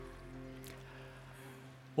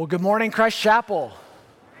Well, good morning, Christ Chapel.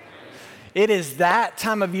 It is that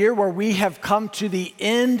time of year where we have come to the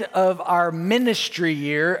end of our ministry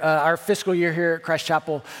year. Our fiscal year here at Christ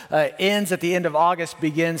Chapel ends at the end of August,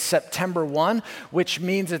 begins September 1, which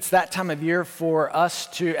means it's that time of year for us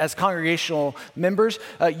to, as congregational members,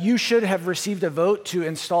 you should have received a vote to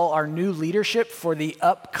install our new leadership for the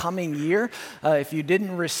upcoming year. If you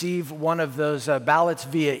didn't receive one of those ballots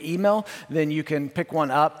via email, then you can pick one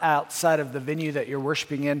up outside of the venue that you're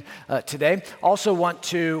worshiping in today. Also want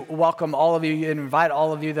to welcome all of you and invite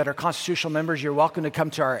all of you that are constitutional members. You're welcome to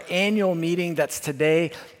come to our annual meeting that's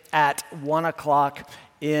today at 1 o'clock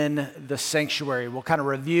in the sanctuary. We'll kind of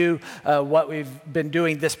review what we've been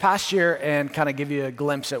doing this past year and kind of give you a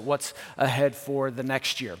glimpse at what's ahead for the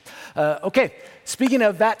next year. Okay, speaking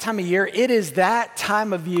of that time of year, it is that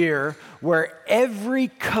time of year where every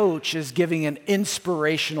coach is giving an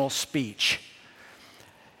inspirational speech.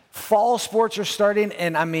 Fall sports are starting,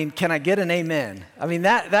 and can I get an amen?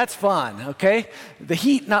 That's fun, okay? The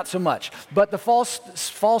heat, not so much. But the fall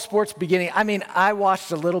sports beginning, I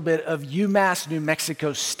watched a little bit of UMass New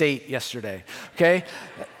Mexico State yesterday, okay?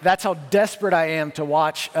 That's how desperate I am to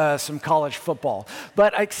watch some college football.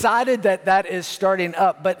 But excited that is starting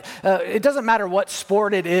up. But it doesn't matter what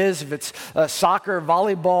sport it is, if it's soccer,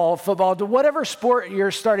 volleyball, football, whatever sport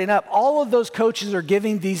you're starting up, all of those coaches are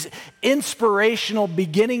giving these inspirational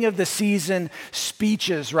beginning of the season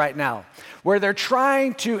speeches right now, where they're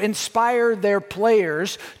trying to inspire their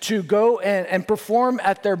players to go and perform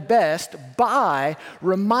at their best by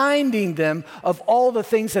reminding them of all the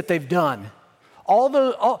things that they've done. All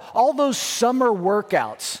those summer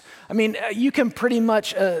workouts. You can pretty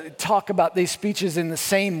much talk about these speeches in the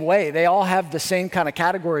same way. They all have the same kind of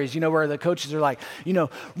categories, where the coaches are like,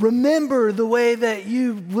 remember the way that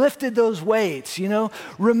you lifted those weights,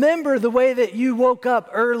 remember the way that you woke up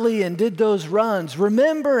early and did those runs,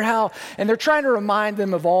 remember how, and they're trying to remind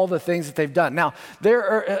them of all the things that they've done. Now,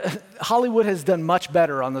 Hollywood has done much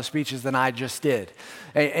better on those speeches than I just did.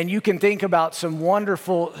 And you can think about some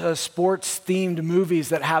wonderful sports-themed movies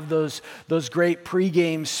that have those great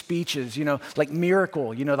pregame speeches, like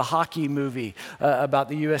Miracle, the hockey movie about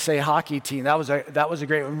the USA hockey team. That was a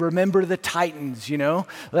great one. Remember the Titans,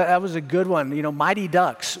 that was a good one. Mighty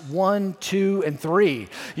Ducks 1, 2, and 3.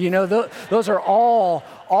 Those are all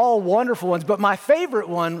wonderful ones. But my favorite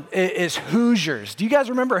one is Hoosiers. Do you guys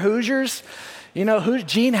remember Hoosiers? Who's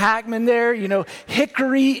Gene Hackman there?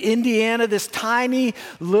 Hickory, Indiana, this tiny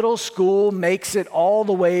little school makes it all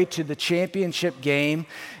the way to the championship game.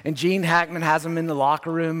 And Gene Hackman has them in the locker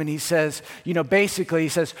room and he says, basically he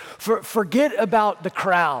says, forget about the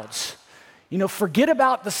crowds. Forget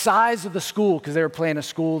about the size of the school, because they were playing a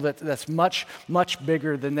school that's much, much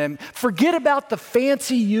bigger than them. Forget about the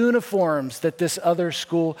fancy uniforms that this other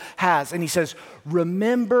school has. And he says,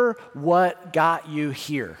 remember what got you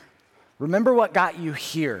here. Remember what got you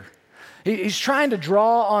here. He's trying to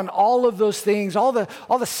draw on all of those things, all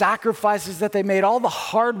the sacrifices that they made, all the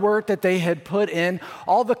hard work that they had put in,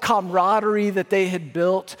 all the camaraderie that they had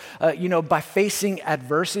built, by facing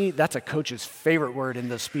adversity. That's a coach's favorite word in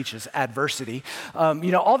those speeches, adversity.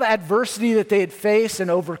 All the adversity that they had faced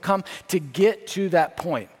and overcome to get to that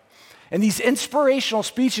point. And these inspirational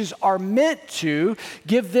speeches are meant to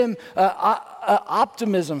give them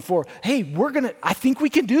optimism for, hey, I think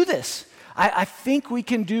we can do this. I think we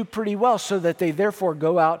can do pretty well, so that they therefore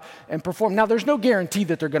go out and perform. Now, there's no guarantee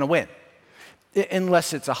that they're going to win,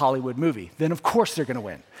 unless it's a Hollywood movie. Then, of course, they're going to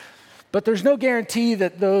win. But there's no guarantee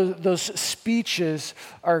that those speeches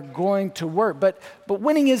are going to work. But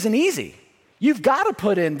winning isn't easy. You've got to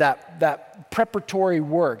put in that preparatory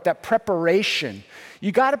work, that preparation.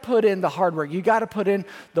 You got to put in the hard work. You got to put in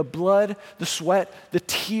the blood, the sweat, the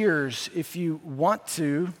tears if you want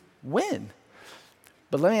to win.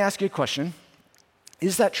 But let me ask you a question.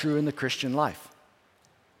 Is that true in the Christian life?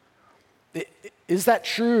 Is that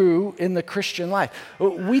true in the Christian life?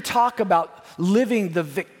 We talk about living the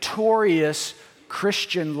victorious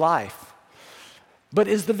Christian life. But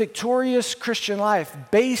is the victorious Christian life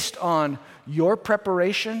based on your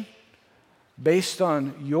preparation, based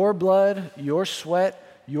on your blood, your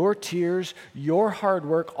sweat, your tears, your hard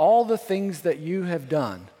work, all the things that you have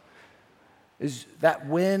done? Is that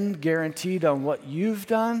win guaranteed on what you've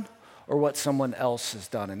done or what someone else has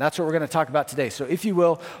done? And that's what we're going to talk about today. So if you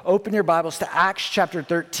will, open your Bibles to Acts chapter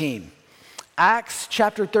 13. Acts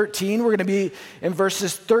chapter 13, we're going to be in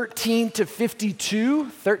verses 13 to 52.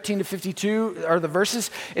 13 to 52 are the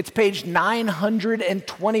verses. It's page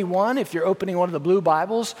 921 if you're opening one of the blue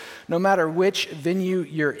Bibles, no matter which venue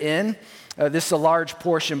you're in. This is a large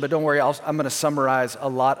portion, but don't worry, I'm going to summarize a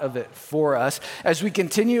lot of it for us as we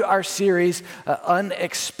continue our series,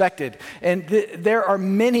 Unexpected. And there are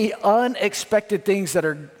many unexpected things that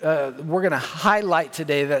we're going to highlight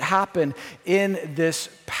today that happen in this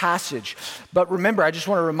passage. But remember, I just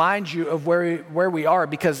want to remind you of where we are,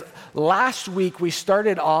 because last week we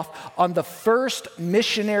started off on the first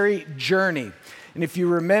missionary journey. And if you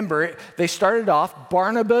remember, they started off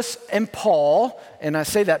Barnabas and Paul, and I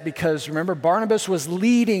say that because remember, Barnabas was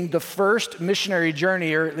leading the first missionary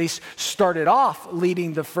journey, or at least started off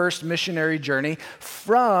leading the first missionary journey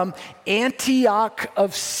from Antioch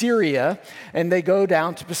of Syria, and they go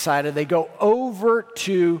down to Pisidia, they go over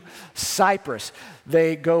to Cyprus.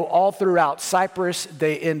 They go all throughout Cyprus.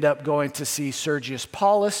 They end up going to see Sergius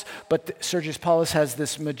Paulus, but Sergius Paulus has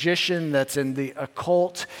this magician that's in the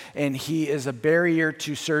occult, and he is a barrier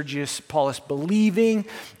to Sergius Paulus believing,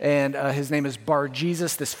 and his name is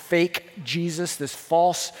Bar-Jesus, this fake Jesus, this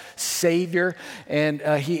false savior, and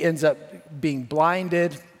he ends up being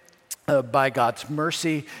blinded by God's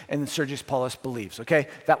mercy, and then Sergius Paulus believes, okay?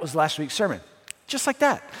 That was last week's sermon, just like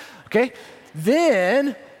that, okay?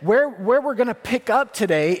 Then where we're going to pick up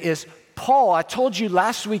today is Paul. I told you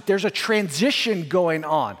last week there's a transition going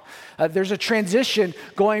on. There's a transition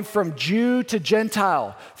going from Jew to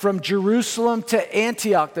Gentile, from Jerusalem to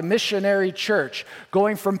Antioch, the missionary church,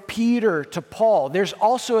 going from Peter to Paul. There's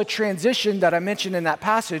also a transition that I mentioned in that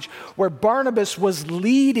passage where Barnabas was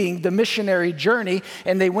leading the missionary journey,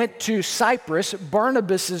 and they went to Cyprus,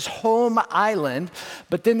 Barnabas's home island,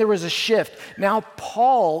 but then there was a shift. Now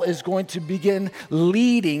Paul is going to begin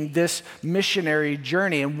leading this missionary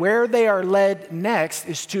journey, and where they are led next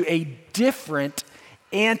is to a different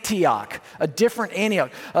Antioch, a different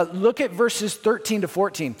Antioch. Look at verses 13 to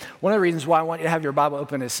 14. One of the reasons why I want you to have your Bible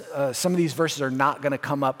open is some of these verses are not going to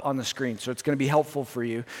come up on the screen, so it's going to be helpful for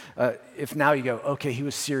you. If now you go, okay, he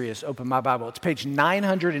was serious, open my Bible. It's page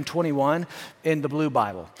 921 in the blue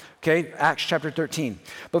Bible, okay, Acts chapter 13.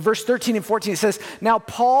 But verse 13 and 14, it says, now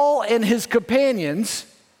Paul and his companions,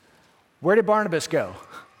 where did Barnabas go?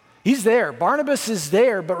 He's there. Barnabas is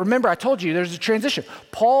there, but remember, I told you there's a transition.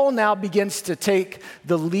 Paul now begins to take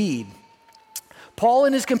the lead. Paul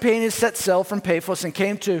and his companions set sail from Paphos and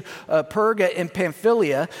came to Perga in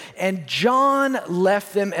Pamphylia, and John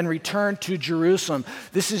left them and returned to Jerusalem.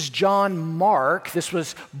 This is John Mark. This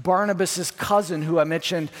was Barnabas' cousin who I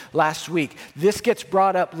mentioned last week. This gets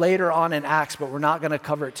brought up later on in Acts, but we're not going to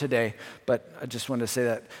cover it today, but I just wanted to say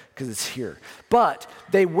that because it's here. But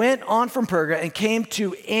they went on from Perga and came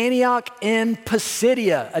to Antioch in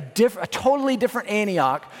Pisidia, a totally different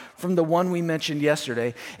Antioch from the one we mentioned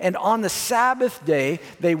yesterday. And on the Sabbath day,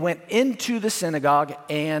 they went into the synagogue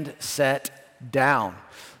and sat down.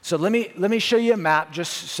 So let me show you a map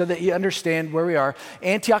just so that you understand where we are.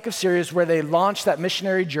 Antioch of Syria is where they launched that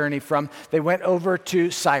missionary journey from. They went over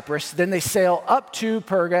to Cyprus. Then they sail up to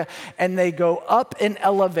Perga, and they go up in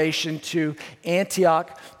elevation to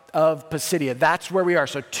Antioch of Pisidia. That's where we are.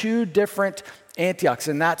 So two different Antiochs,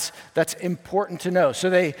 and that's important to know. So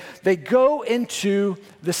they go into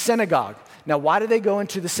the synagogue. Now, why do they go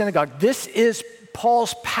into the synagogue? This is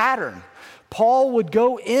Paul's pattern. Paul would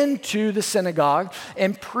go into the synagogue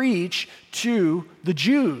and preach to the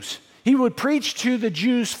Jews. He would preach to the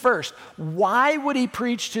Jews first. Why would he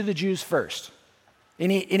preach to the Jews first?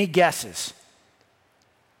 Any guesses?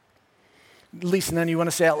 At least none you want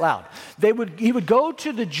to say out loud. He would go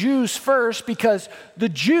to the Jews first because the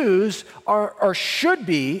Jews are or should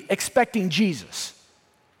be expecting Jesus,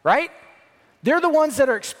 right? They're the ones that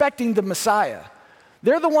are expecting the Messiah.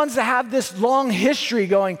 They're the ones that have this long history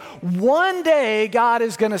going, one day God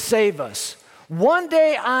is going to save us. One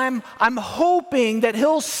day I'm hoping that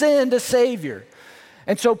he'll send a Savior.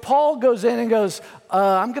 And so Paul goes in and goes,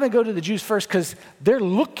 I'm going to go to the Jews first because they're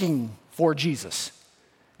looking for Jesus.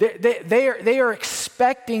 They are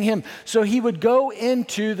expecting him. So he would go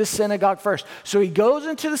into the synagogue first. So he goes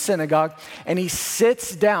into the synagogue and he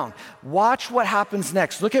sits down. Watch what happens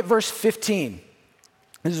next. Look at verse 15.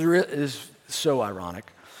 This is so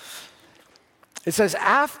ironic. It says,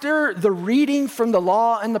 after the reading from the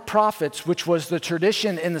law and the prophets, which was the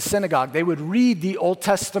tradition in the synagogue, they would read the Old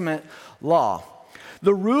Testament law.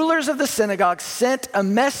 The rulers of the synagogue sent a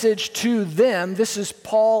message to them. This is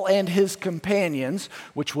Paul and his companions,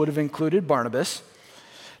 which would have included Barnabas,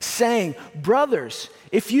 saying, brothers,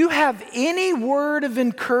 if you have any word of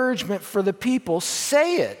encouragement for the people,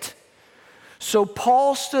 say it. So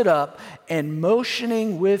Paul stood up and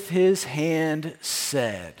motioning with his hand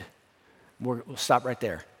said, we'll stop right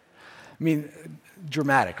there. I mean,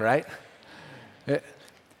 dramatic, right?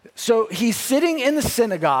 So he's sitting in the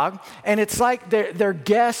synagogue, and it's like they're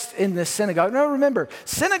guests in the synagogue. Now remember,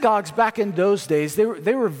 synagogues back in those days, they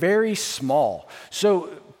were very small. So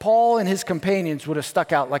Paul and his companions would have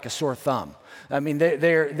stuck out like a sore thumb. I mean,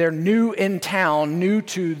 they're new in town, new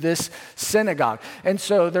to this synagogue. And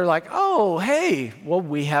so they're like, oh, hey, well,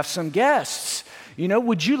 we have some guests.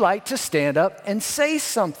 Would you like to stand up and say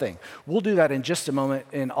something? We'll do that in just a moment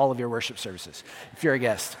in all of your worship services, if you're a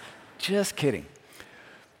guest. Just kidding.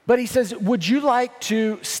 But he says, would you like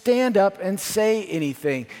to stand up and say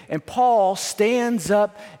anything? And Paul stands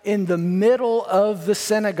up in the middle of the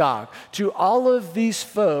synagogue to all of these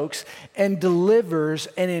folks and delivers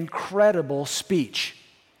an incredible speech.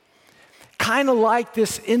 Kind of like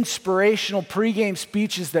this inspirational pregame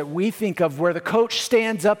speeches that we think of, where the coach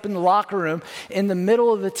stands up in the locker room in the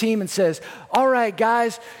middle of the team and says, all right,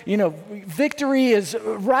 guys, victory is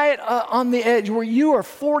right on the edge where you are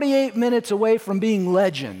 48 minutes away from being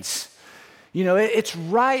legends. It's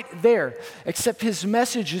right there, except his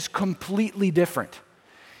message is completely different.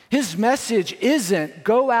 His message isn't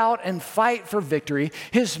go out and fight for victory.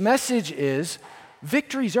 His message is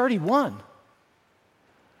victory's already won.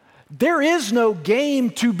 There is no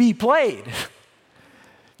game to be played.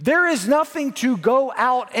 There is nothing to go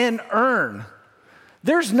out and earn.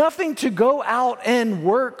 There's nothing to go out and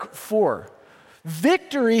work for.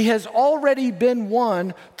 Victory has already been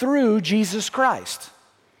won through Jesus Christ.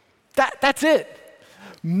 That's it.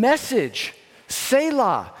 Message,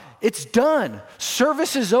 Selah, it's done.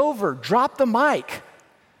 Service is over. Drop the mic.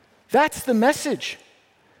 That's the message.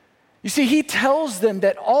 You see, he tells them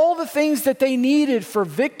that all the things that they needed for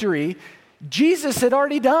victory, Jesus had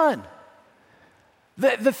already done.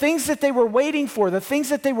 The things that they were waiting for, the things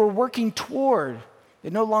that they were working toward, they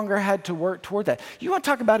no longer had to work toward that. You want to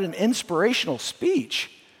talk about an inspirational speech?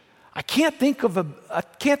 I can't think of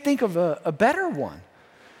a better one.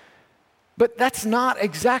 But that's not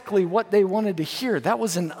exactly what they wanted to hear. That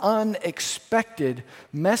was an unexpected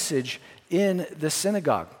message in the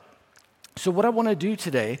synagogue. So what I want to do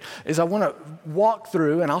today is I want to walk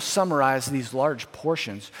through, and I'll summarize these large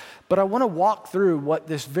portions, but I want to walk through what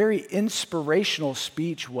this very inspirational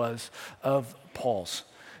speech was of Paul's,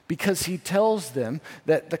 because he tells them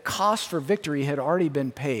that the cost for victory had already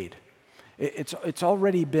been paid. It's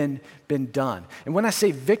already been done. And when I say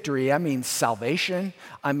victory, I mean salvation,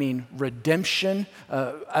 I mean redemption,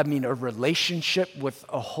 I mean a relationship with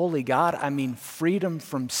a holy God, I mean freedom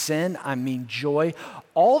from sin, I mean joy.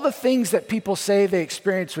 All the things that people say they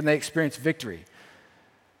experience when they experience victory.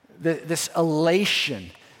 This elation,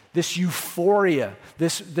 this euphoria,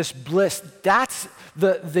 this bliss, that's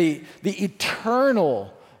the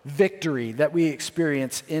eternal victory that we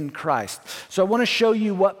experience in Christ. So I want to show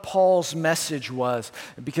you what Paul's message was,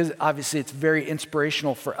 because obviously it's very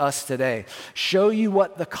inspirational for us today. Show you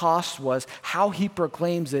what the cost was, how he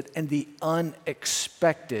proclaims it, and the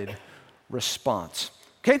unexpected response.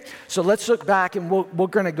 Okay, so let's look back, and we're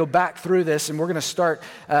going to go back through this, and we're going to start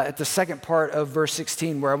at the second part of verse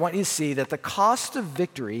 16, where I want you to see that the cost of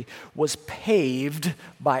victory was paved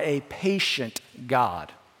by a patient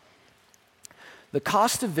God. The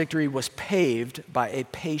cost of victory was paved by a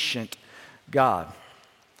patient God.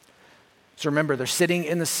 So remember, they're sitting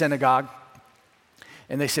in the synagogue,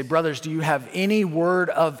 and they say, brothers, do you have any word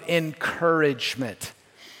of encouragement?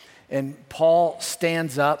 And Paul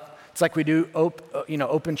stands up. It's like we do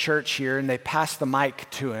open church here, and they pass the mic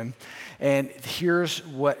to him. And here's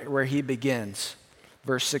where he begins.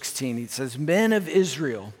 Verse 16, he says, men of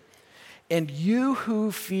Israel, and you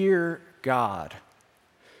who fear God.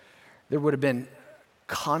 There would have been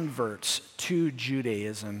converts to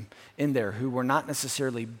Judaism in there who were not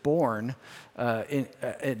necessarily born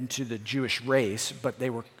into the Jewish race, but they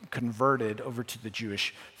were converted over to the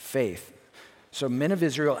Jewish faith. So men of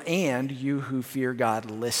Israel, and you who fear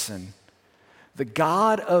God, listen. The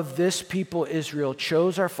God of this people Israel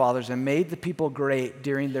chose our fathers and made the people great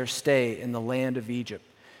during their stay in the land of Egypt.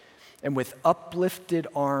 And with uplifted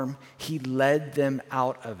arm, he led them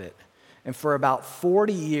out of it. And for about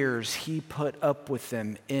 40 years, he put up with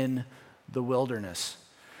them in the wilderness.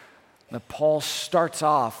 Now, Paul starts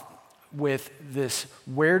off with this,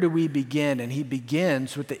 where do we begin? And he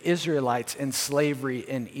begins with the Israelites in slavery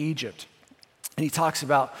in Egypt. And he talks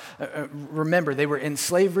about, remember, they were in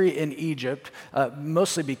slavery in Egypt,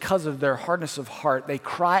 mostly because of their hardness of heart. They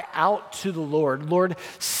cry out to the Lord, Lord,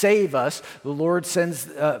 save us. The Lord sends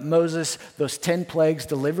Moses those 10 plagues,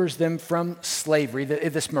 delivers them from slavery,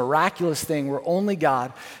 this miraculous thing where only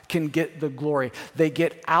God can get the glory. They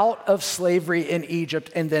get out of slavery in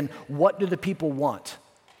Egypt, and then what do the people want?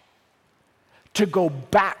 To go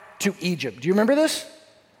back to Egypt. Do you remember this?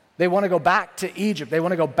 They want to go back to Egypt. They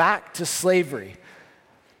want to go back to slavery.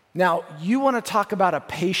 Now, you want to talk about a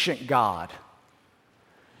patient God.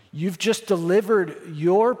 You've just delivered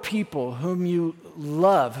your people whom you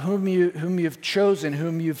love, whom you've chosen,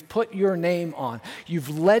 whom you've put your name on.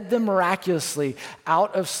 You've led them miraculously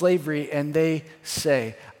out of slavery, and they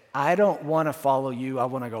say, I don't want to follow you. I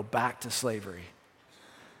want to go back to slavery.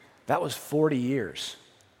 That was 40 years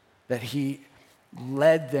that he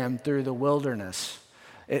led them through the wilderness.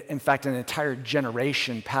 In fact, an entire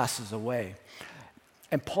generation passes away.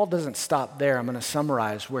 And Paul doesn't stop there. I'm going to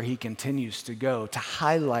summarize where he continues to go to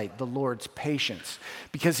highlight the Lord's patience,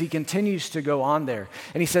 because he continues to go on there.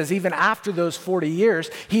 And he says, even after those 40 years,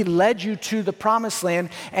 he led you to the promised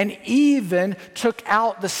land and even took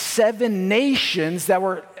out the 7 nations that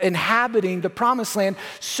were inhabiting the promised land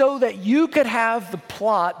so that you could have the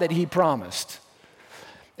plot that he promised.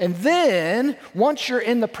 And then, once you're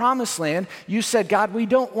in the promised land, you said, God, we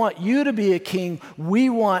don't want you to be a king. We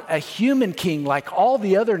want a human king like all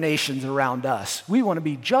the other nations around us. We want to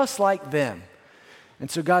be just like them. And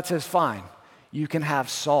so God says, fine, you can have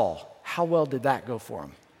Saul. How well did that go for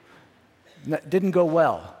him? That didn't go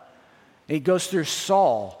well. He goes through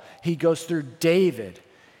Saul. He goes through David.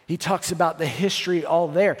 He talks about the history all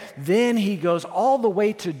there. Then he goes all the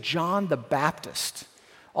way to John the Baptist.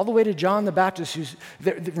 All the way to John the Baptist,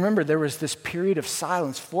 remember, there was this period of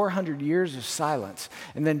silence, 400 years of silence.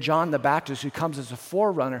 And then John the Baptist, who comes as a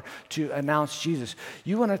forerunner to announce Jesus.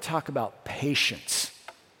 You want to talk about patience.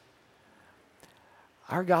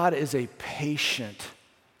 Our God is a patient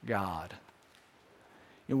God.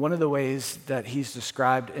 And one of the ways that he's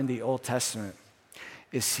described in the Old Testament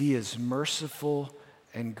is he is merciful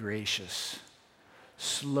and gracious,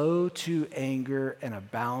 slow to anger and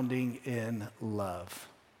abounding in love.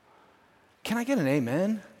 Can I get an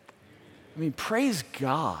amen? I mean, praise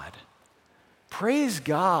God. Praise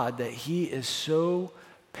God that he is so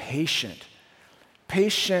patient.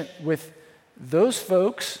 Patient with those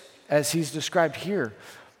folks, as he's described here.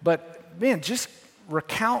 But man, just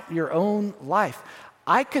recount your own life.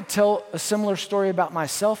 I could tell a similar story about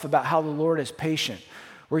myself, about how the Lord is patient,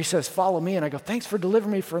 where he says, follow me, and I go, thanks for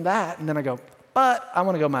delivering me from that. And then I go, but I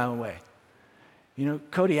want to go my own way. You know,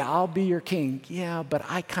 Cody, I'll be your king. Yeah, but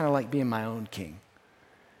I kind of like being my own king.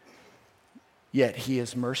 Yet he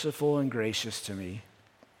is merciful and gracious to me.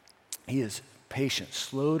 He is patient,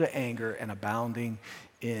 slow to anger, and abounding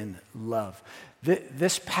in love.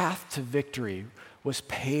 This path to victory was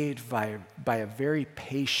paved by a very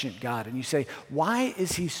patient God. And you say, why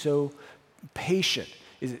is he so patient?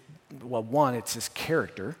 Well, one, it's his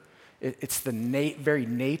character. It's the very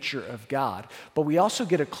nature of God. But we also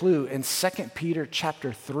get a clue in 2 Peter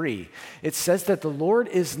chapter 3. It says that the Lord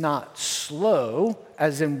is not slow,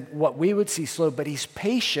 as in what we would see slow, but he's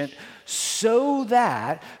patient so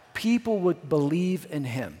that people would believe in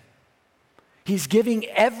him. He's giving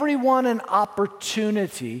everyone an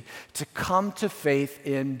opportunity to come to faith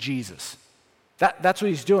in Jesus. That's what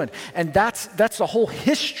he's doing. And that's the whole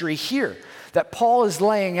history here that Paul is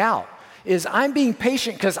laying out. Is I'm being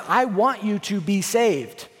patient because I want you to be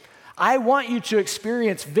saved. I want you to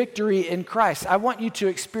experience victory in Christ. I want you to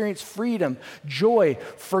experience freedom, joy,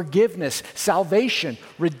 forgiveness, salvation,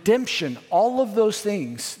 redemption, all of those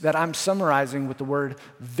things that I'm summarizing with the word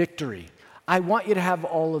victory. I want you to have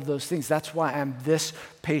all of those things. That's why I'm this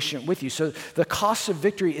patient with you. So the cost of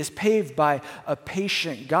victory is paved by a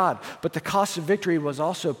patient God, but the cost of victory was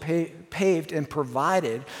also paved and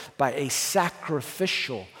provided by a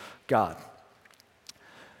sacrificial God.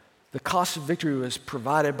 The cost of victory was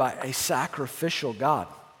provided by a sacrificial God.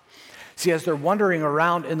 See, as they're wandering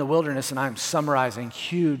around in the wilderness, and I'm summarizing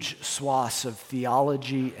huge swaths of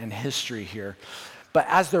theology and history here, but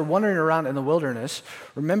as they're wandering around in the wilderness,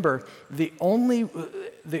 remember, the only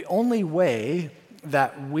way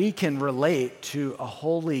that we can relate to a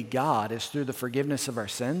holy God is through the forgiveness of our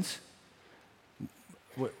sins.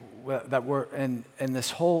 That we're and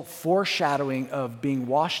this whole foreshadowing of being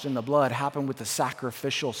washed in the blood happened with the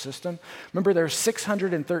sacrificial system. Remember, there's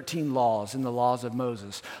 613 laws in the laws of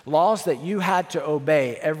Moses, laws that you had to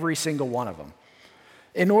obey every single one of them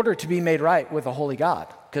in order to be made right with a holy God,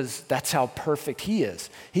 because that's how perfect he is.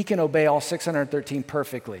 He can obey all 613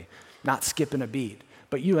 perfectly, not skipping a beat.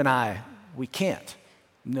 But you and I, we can't.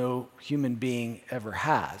 No human being ever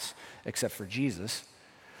has, except for Jesus.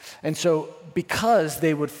 And so because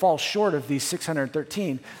they would fall short of these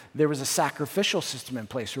 613, there was a sacrificial system in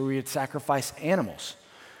place where we would sacrifice animals.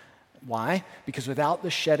 Why? Because without the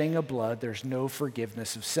shedding of blood, there's no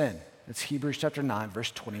forgiveness of sin. It's Hebrews chapter 9, verse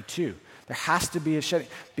 22. There has to be a shedding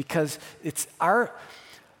because it's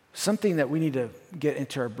something that we need to get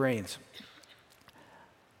into our brains.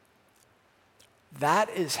 That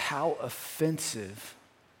is how offensive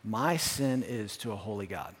my sin is to a holy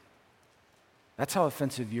God. That's how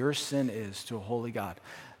offensive your sin is to a holy God,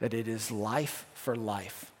 that it is life for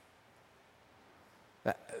life.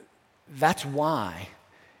 That's why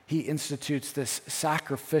he institutes this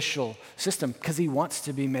sacrificial system, because he wants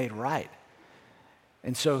to be made right.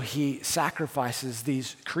 And so he sacrifices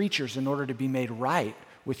these creatures in order to be made right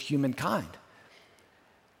with humankind.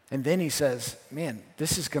 And then he says, man,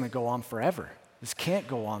 this is going to go on forever. This can't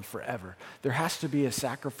go on forever. There has to be a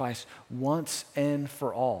sacrifice once and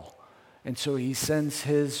for all. And so he sends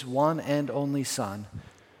his one and only son,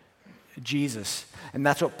 Jesus. And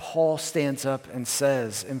that's what Paul stands up and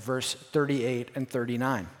says in verse 38 and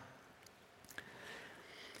 39.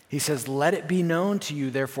 He says, let it be known to you,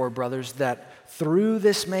 therefore, brothers, that through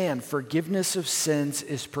this man forgiveness of sins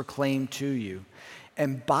is proclaimed to you.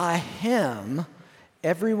 And by him,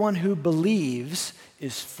 everyone who believes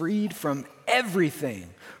is freed from everything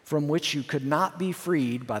from which you could not be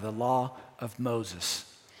freed by the law of Moses.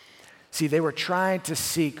 See, they were trying to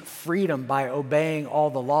seek freedom by obeying all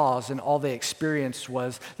the laws, and all they experienced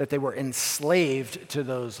was that they were enslaved to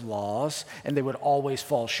those laws, and they would always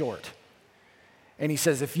fall short. And he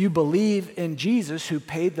says, if you believe in Jesus, who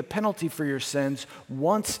paid the penalty for your sins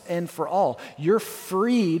once and for all, you're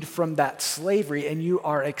freed from that slavery, and you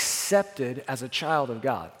are accepted as a child of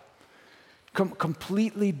God.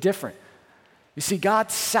 Completely different. You see,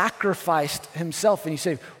 God sacrificed himself, and you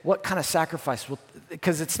say, what kind of sacrifice? Well,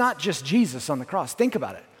 because it's not just Jesus on the cross. Think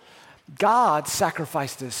about it. God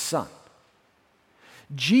sacrificed his son.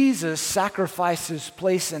 Jesus sacrificed his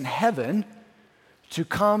place in heaven to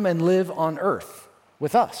come and live on earth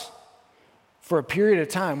with us for a period of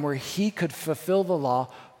time where he could fulfill the law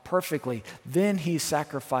perfectly. Then he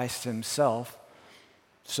sacrificed himself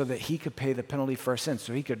so that he could pay the penalty for our sins,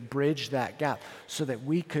 so he could bridge that gap, so that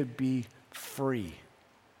we could be free,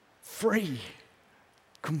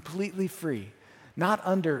 completely free, not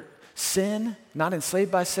under sin, not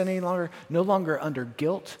enslaved by sin any longer, no longer under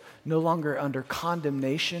guilt, no longer under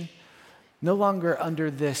condemnation, no longer under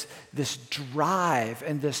this drive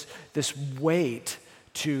and this weight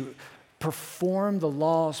to perform the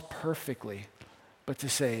laws perfectly, but to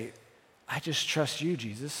say, I just trust you,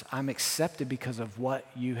 Jesus. I'm accepted because of what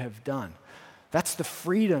you have done. That's the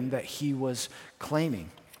freedom that he was claiming.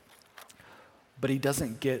 But he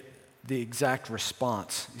doesn't get the exact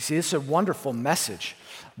response. You see, this is a wonderful message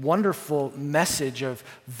of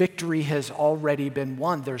victory has already been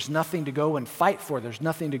won. There's nothing to go and fight for. There's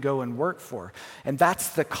nothing to go and work for. And that's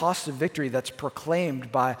the cost of victory that's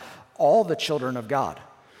proclaimed by all the children of God.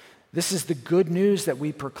 This is the good news that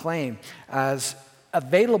we proclaim as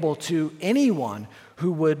available to anyone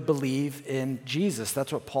who would believe in Jesus.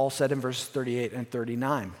 That's what Paul said in verses 38 and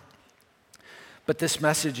 39. But this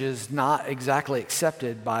message is not exactly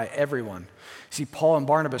accepted by everyone. See, Paul and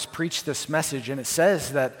Barnabas preached this message, and it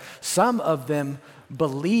says that some of them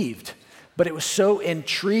believed, but it was so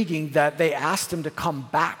intriguing that they asked him to come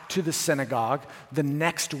back to the synagogue the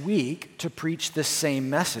next week to preach this same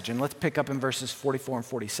message. And let's pick up in verses 44 and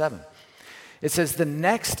 47. It says, the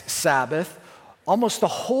next Sabbath, almost the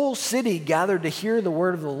whole city gathered to hear the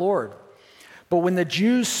word of the Lord. But when the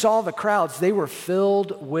Jews saw the crowds, they were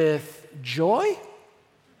filled with joy,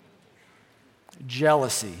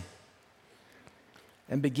 jealousy,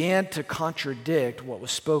 and began to contradict what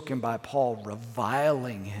was spoken by Paul,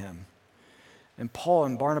 reviling him. And Paul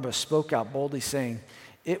and Barnabas spoke out boldly, saying,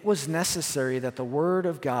 it was necessary that the word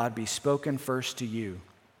of God be spoken first to you.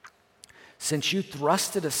 Since you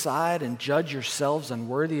thrust it aside and judge yourselves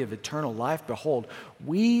unworthy of eternal life, behold,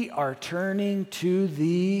 we are turning to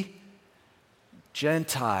the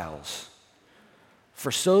Gentiles.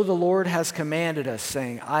 For so the Lord has commanded us,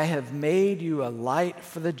 saying, I have made you a light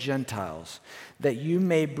for the Gentiles, that you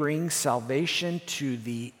may bring salvation to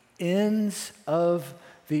the ends of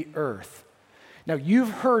the earth. Now, you've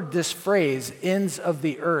heard this phrase, ends of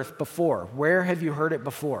the earth, before. Where have you heard it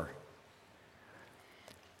before?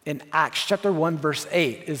 In Acts chapter 1, verse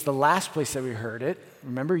 8 is the last place that we heard it.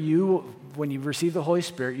 Remember, when you receive the Holy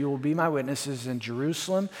Spirit, you will be my witnesses in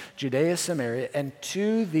Jerusalem, Judea, Samaria, and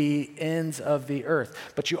to the ends of the earth.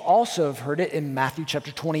 But you also have heard it in Matthew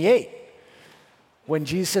chapter 28, when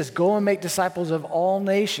Jesus says, go and make disciples of all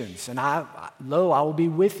nations, and I will be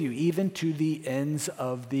with you, even to the ends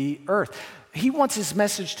of the earth. He wants his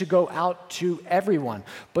message to go out to everyone,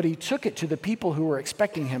 but he took it to the people who were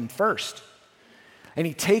expecting him first. And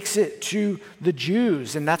he takes it to the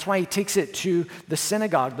Jews, and that's why he takes it to the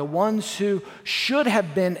synagogue, the ones who should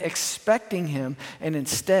have been expecting him, and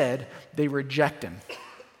instead they reject him.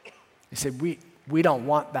 They say, we don't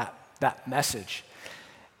want that message.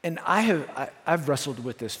 And I've wrestled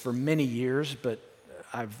with this for many years, but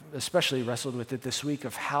I've especially wrestled with it this week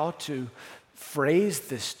of how to phrase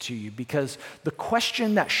this to you, because the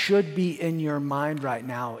question that should be in your mind right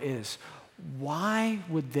now is, why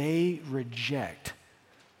would they reject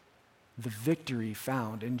the victory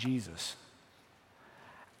found in Jesus?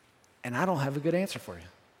 And I don't have a good answer for you.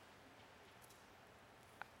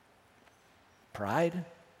 Pride?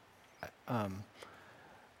 I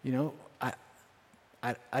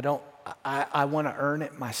want to earn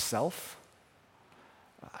it myself.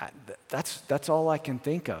 That's all I can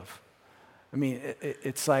think of. I mean,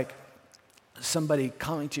 it's like somebody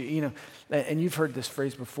coming to you, and you've heard this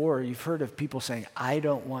phrase before. You've heard of people saying, "I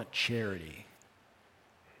don't want charity."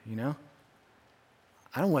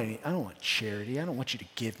 I don't want charity. I don't want you to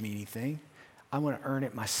give me anything. I want to earn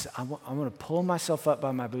it myself. I want to pull myself up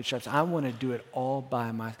by my bootstraps. I want to do it all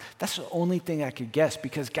by myself. That's the only thing I could guess,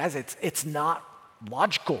 because, guys, it's not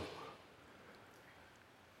logical.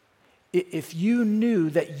 If you knew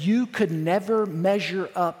that you could never measure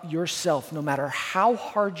up yourself, no matter how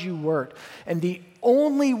hard you worked, and the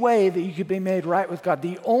only way that you could be made right with God,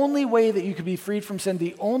 the only way that you could be freed from sin,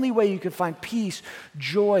 the only way you could find peace,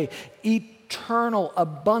 joy, eternal,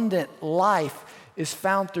 abundant life is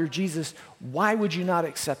found through Jesus, why would you not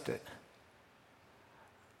accept it?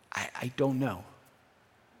 I don't know.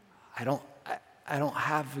 I don't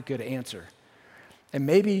have a good answer. And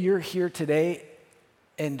maybe you're here today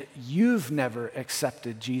and you've never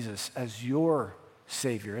accepted Jesus as your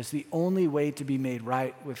Savior, as the only way to be made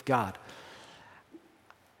right with God.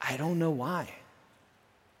 I don't know why.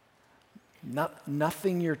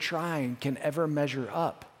 Nothing you're trying can ever measure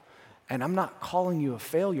up. And I'm not calling you a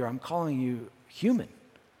failure, I'm calling you human.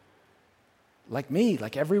 Like me,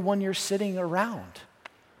 like everyone you're sitting around.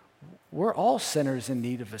 We're all sinners in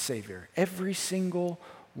need of a Savior, every single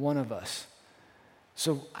one of us.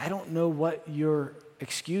 So I don't know what your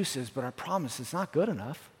excuse is, but I promise it's not good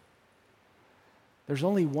enough. There's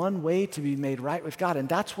only one way to be made right with God, and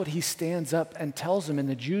that's what he stands up and tells them, and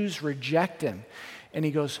the Jews reject him. And he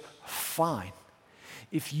goes, fine.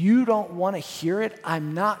 If you don't want to hear it,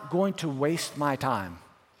 I'm not going to waste my time.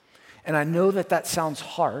 And I know that sounds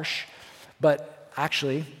harsh, but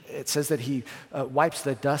actually, it says that he wipes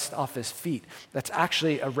the dust off his feet. That's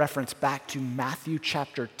actually a reference back to Matthew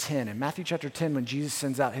chapter 10. In Matthew chapter 10, when Jesus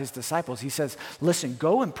sends out his disciples, he says, listen,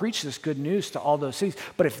 go and preach this good news to all those cities.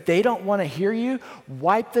 But if they don't want to hear you,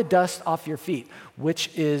 wipe the dust off your feet, which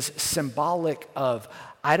is symbolic of,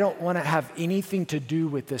 I don't want to have anything to do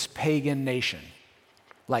with this pagan nation.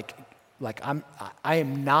 I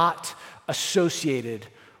am not associated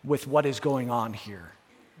with what is going on here.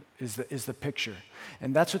 Is the picture.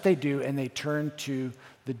 And that's what they do, and they turn to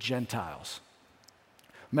the Gentiles.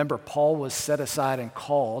 Remember, Paul was set aside and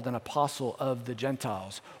called an apostle of the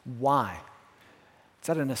Gentiles. Why?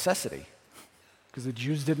 It's out of necessity, because the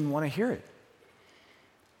Jews didn't want to hear it.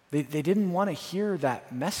 They didn't want to hear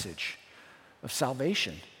that message of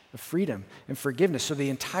salvation, of freedom, and forgiveness. So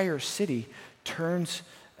the entire city turns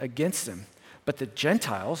against them. But the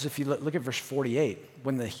Gentiles, if you look at verse 48,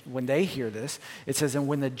 when they hear this, it says, and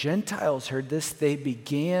when the Gentiles heard this, they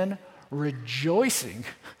began rejoicing.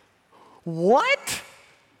 What?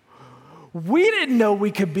 We didn't know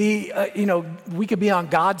we could be, on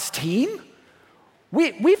God's team.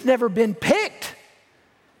 We've never been picked.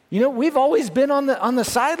 We've always been on the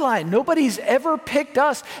sideline. Nobody's ever picked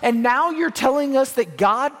us. And now you're telling us that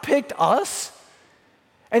God picked us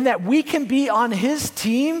and that we can be on his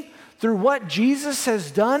team through what Jesus has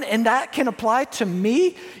done, and that can apply to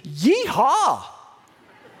me? Yeehaw!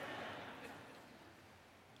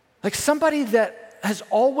 Like somebody that has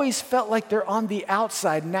always felt like they're on the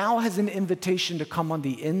outside now has an invitation to come on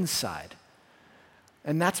the inside.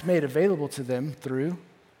 And that's made available to them through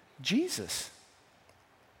Jesus.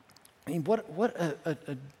 I mean, what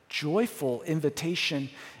a joyful invitation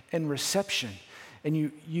and reception. And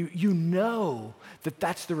you know that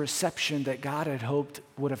that's the reception that God had hoped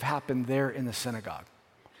would have happened there in the synagogue.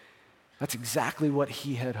 That's exactly what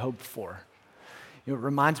he had hoped for. It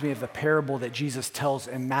reminds me of the parable that Jesus tells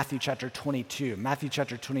in Matthew chapter 22. Matthew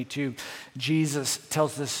chapter 22, Jesus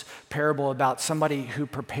tells this parable about somebody who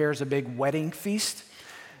prepares a big wedding feast.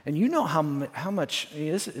 And you know how much,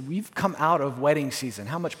 we've come out of wedding season,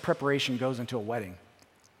 how much preparation goes into a wedding.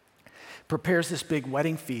 Prepares this big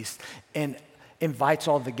wedding feast and invites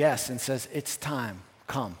all the guests and says, it's time,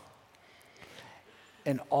 come.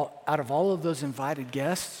 And out of all of those invited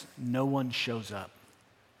guests, no one shows up.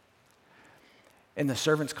 And the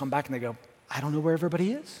servants come back and they go, I don't know where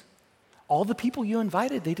everybody is. All the people you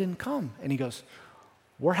invited, they didn't come. And he goes,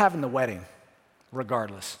 we're having the wedding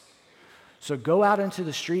regardless. So go out into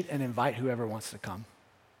the street and invite whoever wants to come.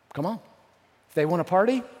 Come on. If they want to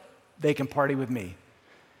party, they can party with me.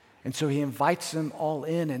 And so he invites them all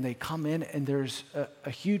in, and they come in, and there's a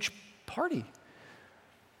huge party.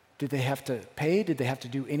 Did they have to pay? Did they have to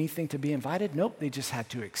do anything to be invited? Nope, they just had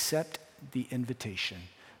to accept the invitation.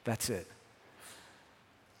 That's it.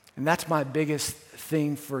 And that's my biggest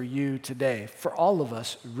thing for you today, for all of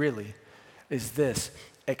us really, is this: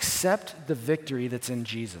 accept the victory that's in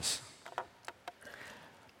Jesus.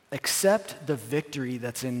 Accept the victory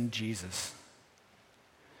that's in Jesus.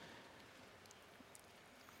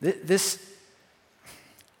 This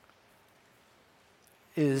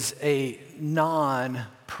is a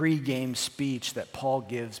non-pregame speech that Paul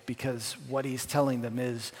gives, because what he's telling them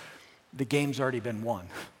is the game's already been won.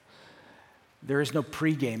 There is no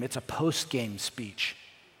pregame. It's a postgame speech.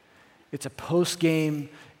 It's a postgame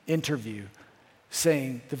interview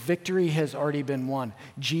saying the victory has already been won.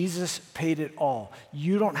 Jesus paid it all.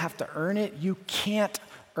 You don't have to earn it. You can't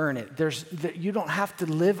earn it. You don't have to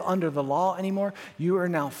live under the law anymore. You are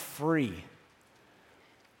now free.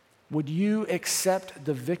 Would you accept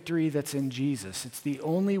the victory that's in Jesus? It's the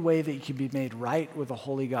only way that you can be made right with a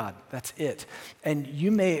holy God. That's it. And you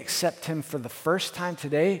may accept him for the first time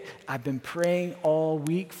today. I've been praying all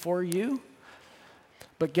week for you.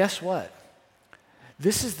 But guess what?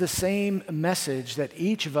 This is the same message that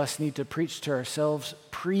each of us need to preach to ourselves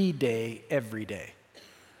pre-day, every day.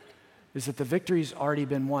 Is that the victory's already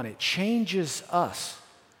been won. It changes us.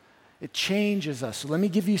 It changes us. So let me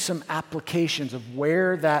give you some applications of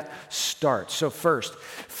where that starts. So first,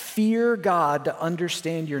 fear God to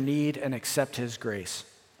understand your need and accept his grace.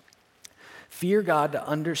 Fear God to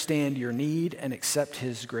understand your need and accept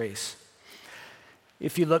his grace.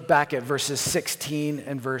 If you look back at verses 16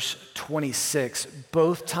 and verse 26,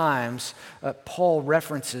 both times Paul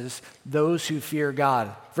references those who fear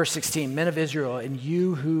God. Verse 16, men of Israel, and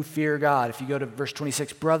you who fear God. If you go to verse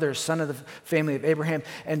 26, brothers, son of the family of Abraham,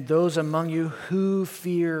 and those among you who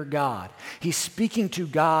fear God. He's speaking to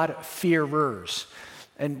God-fearers.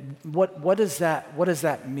 And what does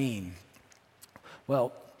that mean?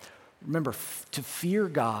 Well, remember, to fear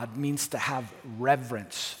God means to have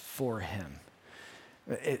reverence for him.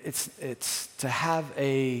 It's to have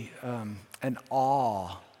an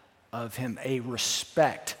awe of him, a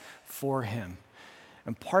respect for him.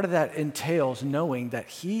 And part of that entails knowing that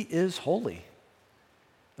he is holy.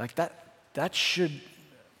 Like that should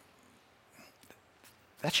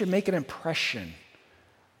make an impression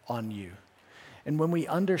on you. And when we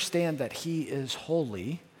understand that he is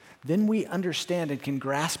holy, then we understand and can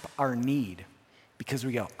grasp our need, because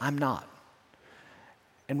we go, I'm not.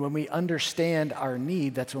 And when we understand our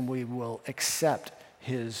need, that's when we will accept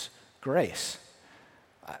his grace.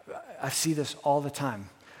 I see this all the time.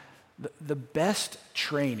 The best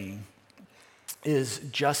training is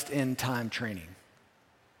just-in-time training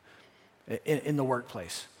in the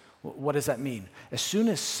workplace. What does that mean? As soon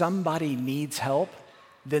as somebody needs help,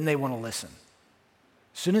 then they want to listen.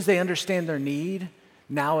 As soon as they understand their need,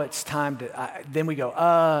 now it's time to, then we go,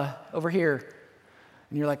 over here.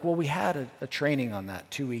 And you're like, well, we had a training on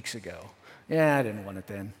that 2 weeks ago. Yeah, I didn't want it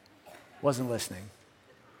then. Wasn't listening.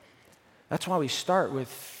 That's why we start with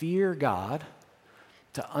fear God,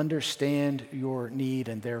 to understand your need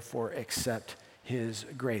and therefore accept his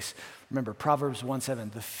grace. Remember, Proverbs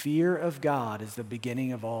 1:7, the fear of God is the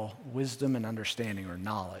beginning of all wisdom and understanding, or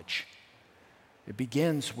knowledge. It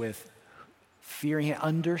begins with fearing,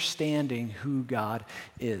 understanding who God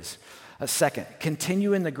is. Second,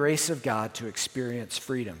 continue in the grace of God to experience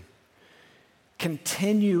freedom.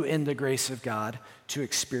 Continue in the grace of God to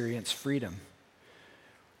experience freedom.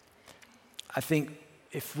 I think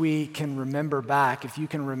if you can remember back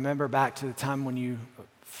to the time when you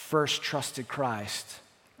first trusted Christ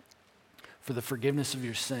for the forgiveness of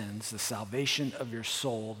your sins, the salvation of your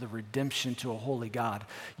soul, the redemption to a holy God,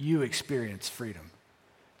 you experienced freedom.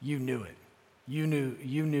 You knew it. You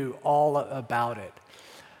knew all about it.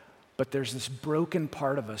 But there's this broken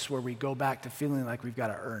part of us where we go back to feeling like we've got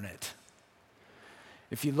to earn it.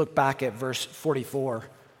 If you look back at verse 44,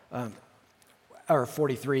 or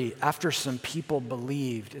 43, after some people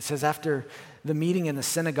believed, it says, after the meeting in the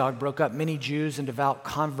synagogue broke up, many Jews and devout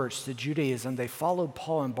converts to Judaism, they followed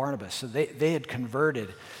Paul and Barnabas. So they had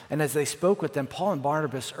converted. And as they spoke with them, Paul and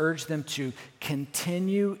Barnabas urged them to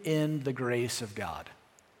continue in the grace of God.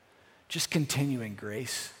 Just continue in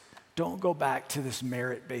grace. Don't go back to this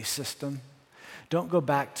merit-based system. Don't go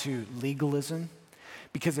back to legalism.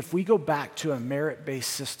 Because if we go back to a merit-based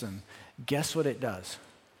system, guess what it does?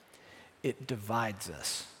 It divides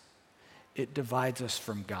us. It divides us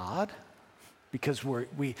from God. because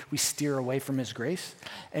we steer away from his grace,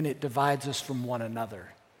 and it divides us from one another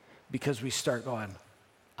because we start going,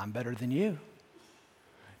 I'm better than you.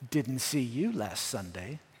 Didn't see you last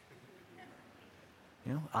Sunday.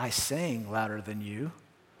 I sang louder than you.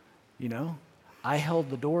 I held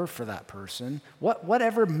the door for that person.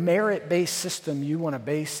 Whatever merit-based system you want to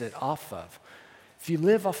base it off of. If you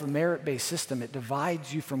live off a merit-based system, it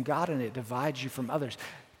divides you from God and it divides you from others.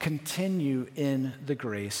 Continue in the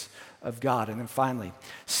grace of God. And then finally,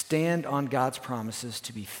 stand on God's promises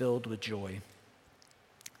to be filled with joy.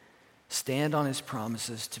 Stand on his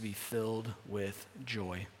promises to be filled with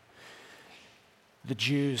joy. The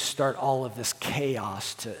Jews start all of this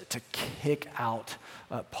chaos to kick out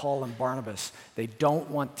Paul and Barnabas. They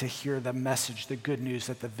don't want to hear the message, the good news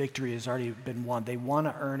that the victory has already been won. They want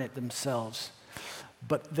to earn it themselves.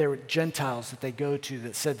 But there were Gentiles that they go to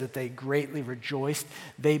that said that they greatly rejoiced.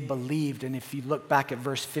 They believed. And if you look back at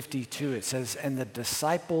verse 52, it says, and the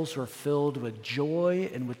disciples were filled with joy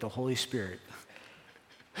and with the Holy Spirit.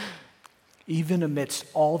 Even amidst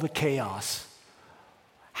all the chaos.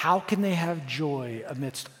 How can they have joy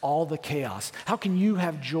amidst all the chaos? How can you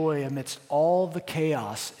have joy amidst all the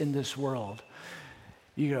chaos in this world?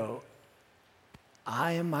 You go,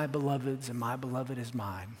 I am my beloved's and my beloved is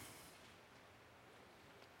mine.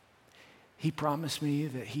 He promised me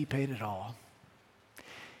that he paid it all.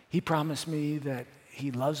 He promised me that he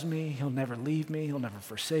loves me. He'll never leave me. He'll never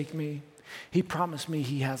forsake me. He promised me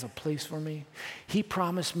he has a place for me. He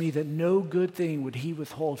promised me that no good thing would he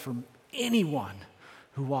withhold from anyone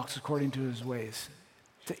who walks according to his ways.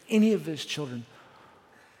 To any of his children,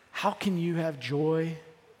 how can you have joy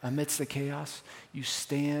amidst the chaos? You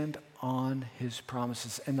stand on his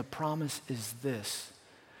promises. And the promise is this: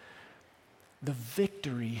 the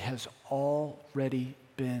victory has already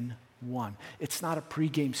been won. It's not a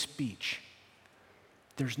pregame speech.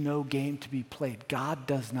 There's no game to be played. God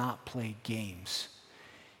does not play games.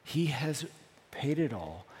 He has paid it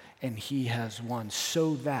all, and he has won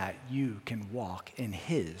so that you can walk in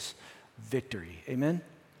his victory. Amen?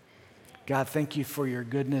 God, thank you for your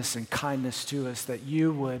goodness and kindness to us, that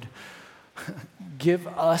you would give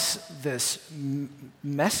us this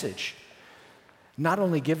message. Not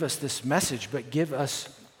only give us this message, but give us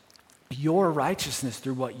your righteousness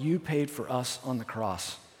through what you paid for us on the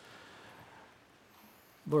cross.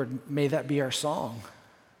 Lord, may that be our song.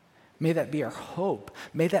 May that be our hope.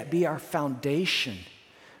 May that be our foundation.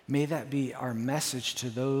 May that be our message to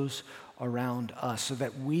those around us so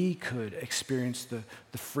that we could experience the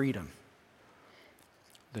freedom,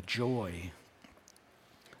 the joy,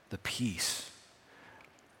 the peace.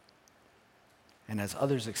 And as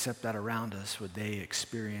others accept that around us, would they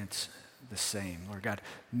experience the same? Lord God,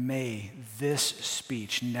 may this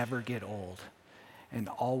speech never get old and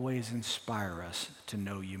always inspire us to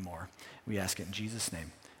know you more. We ask it in Jesus'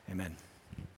 name. Amen.